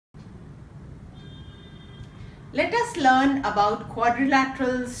Let us learn about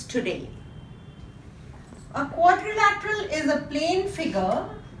quadrilaterals today. A quadrilateral is a plane figure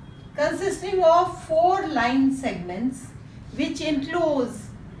consisting of 4 line segments which enclose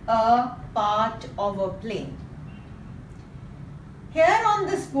a part of a plane. Here on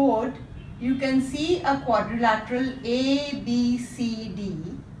this board you can see a quadrilateral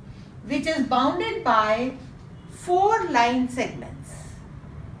ABCD which is bounded by 4 line segments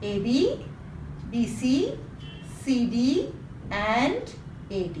AB, BC, CD and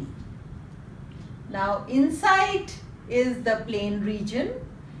AD. Now inside is the plane region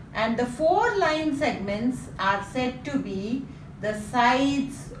and the 4 line segments are said to be the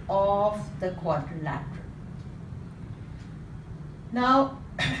sides of the quadrilateral. Now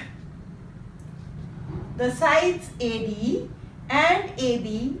the sides AD and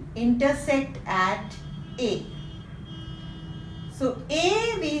AB intersect at A. So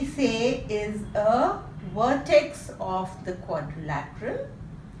A we say is a vertex of the quadrilateral.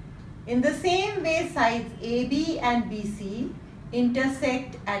 In the same way, sides AB and BC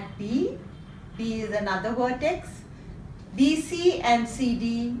intersect at B. B is another vertex. BC and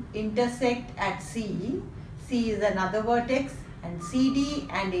CD intersect at C. C is another vertex. And CD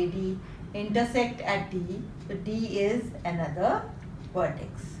and AD intersect at D. So D is another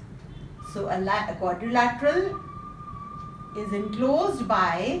vertex. So a quadrilateral is enclosed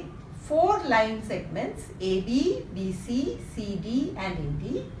by 4 line segments AB, BC, CD and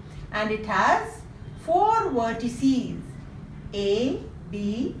AD, and it has 4 vertices A,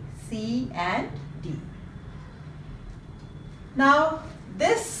 B, C and D. Now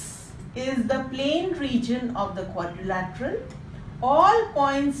this is the plane region of the quadrilateral. All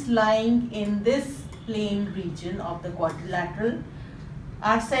points lying in this plane region of the quadrilateral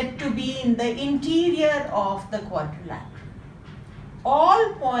are said to be in the interior of the quadrilateral.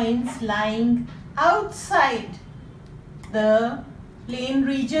 All points lying outside the plane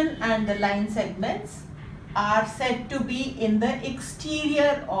region and the line segments are said to be in the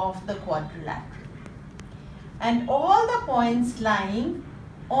exterior of the quadrilateral. And all the points lying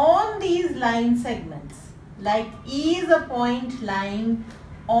on these line segments, like E is a point lying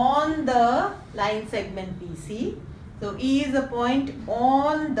on the line segment BC. So E is a point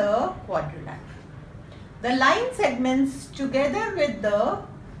on the quadrilateral. The line segments together with the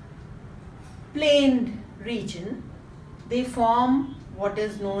plane region, they form what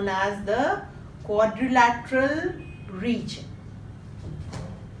is known as the quadrilateral region.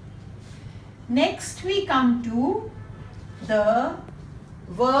 Next we come to the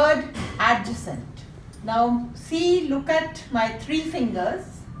word adjacent. Now see, look at my 3 fingers.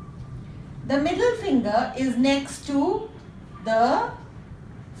 The middle finger is next to the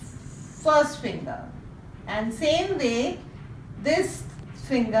first finger. And same way, this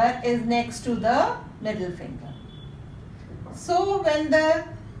finger is next to the middle finger. So when the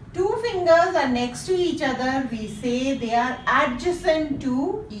 2 fingers are next to each other, we say they are adjacent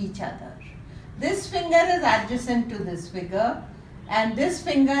to each other. This finger is adjacent to this finger and this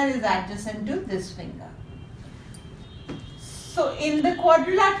finger is adjacent to this finger. So in the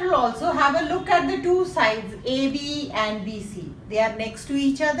quadrilateral also, have a look at the 2 sides AB and BC. They are next to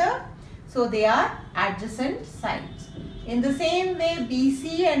each other. So they are adjacent sides. In the same way,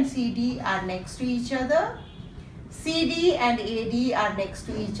 BC and CD are next to each other. CD and AD are next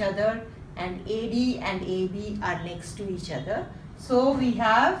to each other. And AD and AB are next to each other. So we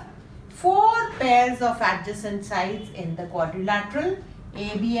have 4 pairs of adjacent sides in the quadrilateral.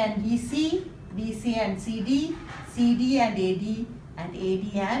 AB and BC, BC and CD, CD and AD, and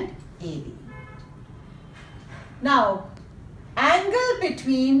AD and AB. Now, angle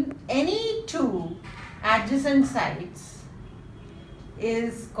between any 2 adjacent sides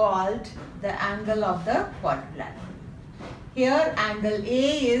is called the angle of the quadrilateral. Here angle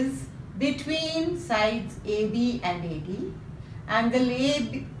A is between sides AB and AD.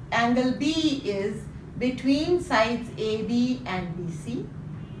 Angle B is between sides AB and BC.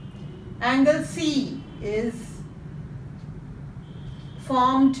 Angle C is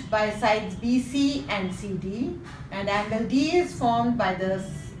formed by sides BC and CD, and angle D is formed by the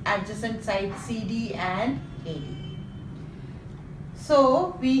adjacent sides CD and AD.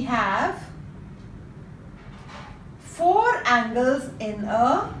 So we have 4 angles in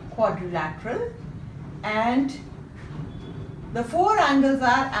a quadrilateral, and the 4 angles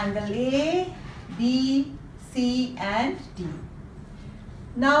are angle A, B, C and D.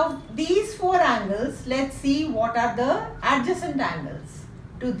 Now these 4 angles, let's see what are the adjacent angles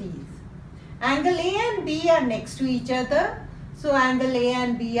to these. Angle A and B are next to each other, so angle A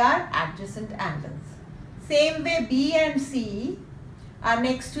and B are adjacent angles. Same way B and C are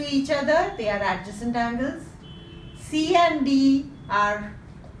next to each other, they are adjacent angles. C and D are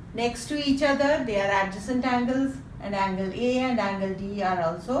next to each other, they are adjacent angles, and angle A and angle D are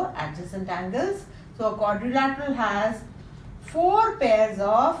also adjacent angles. So a quadrilateral has 4 pairs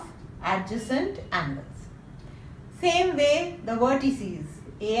of adjacent angles. Same way the vertices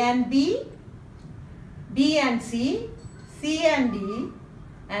A and B, B and C, C and D,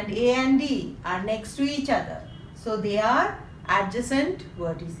 and A and D are next to each other. So they are adjacent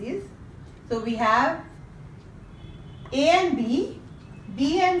vertices. So we have A and B,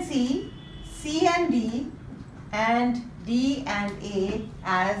 B and C, C and D, and D and A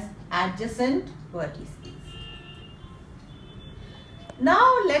as adjacent vertices.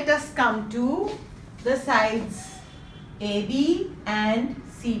 Now let us come to the sides AB and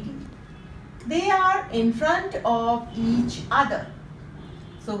CD. They are in front of each other.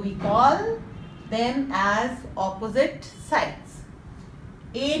 So we call them as opposite sides.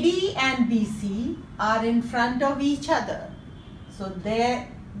 AD and BC are in front of each other. So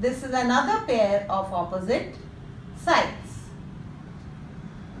this is another pair of opposite sides.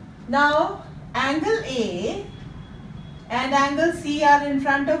 Now angle A and angle C are in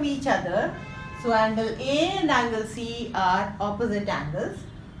front of each other. So angle A and angle C are opposite angles.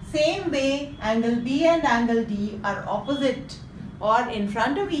 Same way angle B and angle D are opposite or in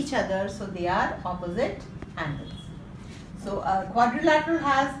front of each other. So they are opposite angles. So a quadrilateral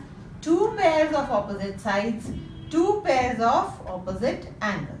has 2 pairs of opposite sides, 2 pairs of opposite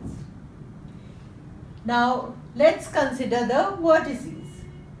angles. Now let's consider the vertices.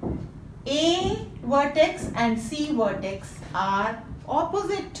 A vertex and C vertex are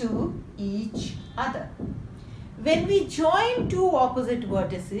opposite to each other. When we join 2 opposite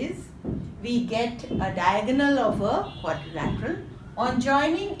vertices, we get a diagonal of a quadrilateral. On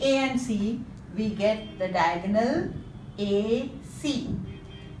joining A and C, we get the diagonal AC.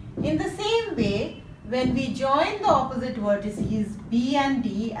 In the same way, when we join the opposite vertices B and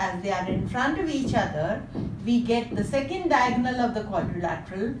D as they are in front of each other, we get the second diagonal of the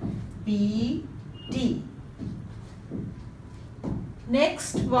quadrilateral BD.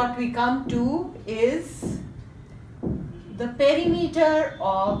 Next, what we come to is the perimeter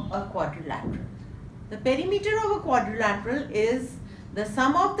of a quadrilateral. The perimeter of a quadrilateral is the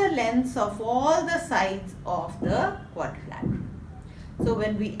sum of the lengths of all the sides of the quadrilateral. So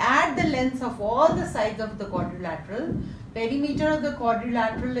when we add the lengths of all the sides of the quadrilateral, perimeter of the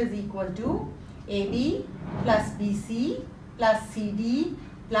quadrilateral is equal to AB plus BC plus CD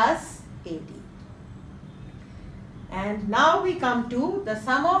plus AD. And now we come to the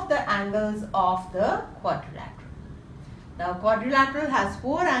sum of the angles of the quadrilateral. Now quadrilateral has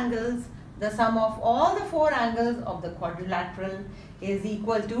 4 angles. The sum of all the 4 angles of the quadrilateral is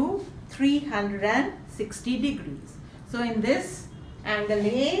equal to 360 degrees. So in this, angle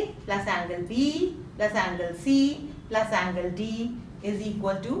A plus angle B plus angle C plus angle D is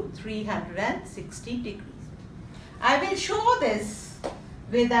equal to 360 degrees. I will show this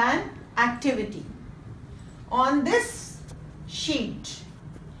with an activity. On this sheet,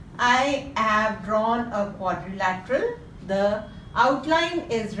 I have drawn a quadrilateral. The outline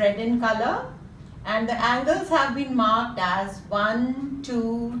is red in color and the angles have been marked as 1,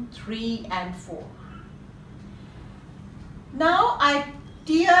 2, 3 and 4. Now I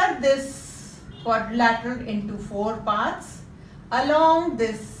tear this quadrilateral into 4 parts along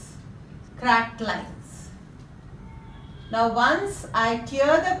this cracked lines. Now once I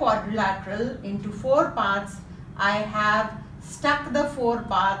tear the quadrilateral into 4 parts, I have stuck the 4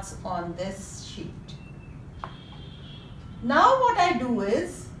 parts on this sheet. Now what I do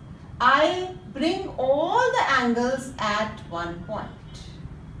is, I bring all the angles at one point.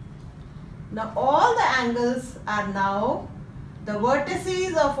 Now all the angles are now, the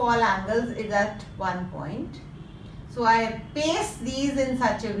vertices of all angles is at one point. So I paste these in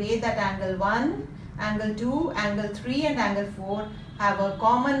such a way that angle 1, angle 2, angle 3 and angle 4 have a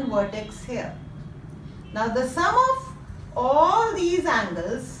common vertex here. Now the sum of all these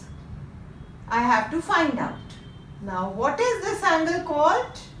angles I have to find out. Now what is this angle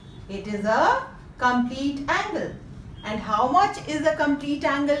called? It is a complete angle. And how much is a complete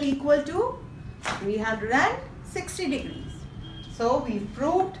angle equal to? 360 degrees. So we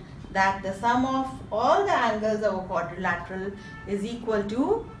proved that the sum of all the angles of a quadrilateral is equal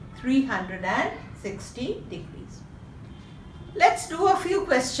to 360 degrees. Let's do a few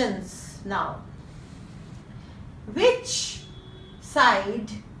questions now. Which side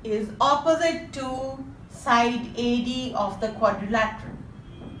is opposite to side AD of the quadrilateral?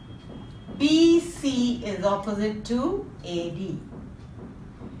 BC is opposite to AD.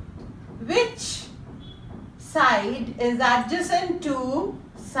 Which side is adjacent to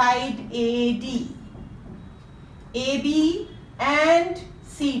side AD? AB and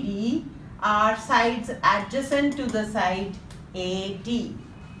CD are sides adjacent to the side AD.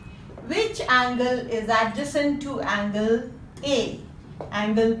 Which angle is adjacent to angle A?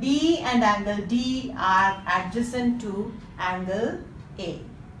 Angle B and angle D are adjacent to angle A.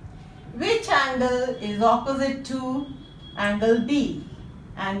 Which angle is opposite to angle B?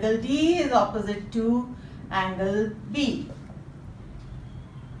 Angle D is opposite to angle B.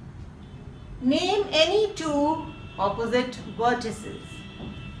 Name any two opposite vertices.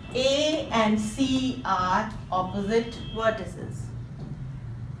 A and C are opposite vertices.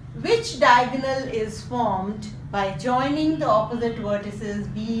 Which diagonal is formed by joining the opposite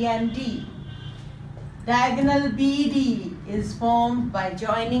vertices B and D? Diagonal BD is formed by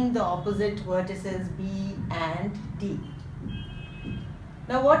joining the opposite vertices B and D.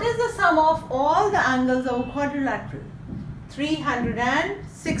 Now what is the sum of all the angles of a quadrilateral?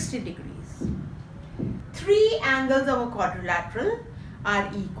 360 degrees. Three angles of a quadrilateral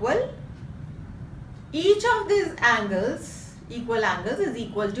are equal. Each of these angles, equal angles, is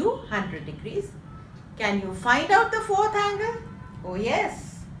equal to 100 degrees. Can you find out the fourth angle? Oh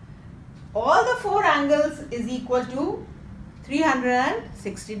yes. All the four angles is equal to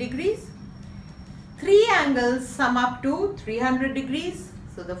 360 degrees. Three angles sum up to 300 degrees.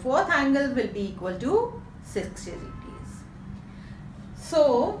 So the fourth angle will be equal to 60 degrees.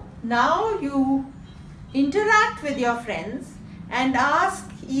 So now you interact with your friends and ask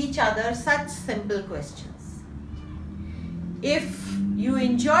each other such simple questions. If you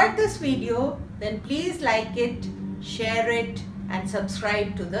enjoyed this video, then please like it, share it and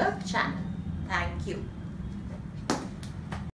subscribe to the channel. Thank you.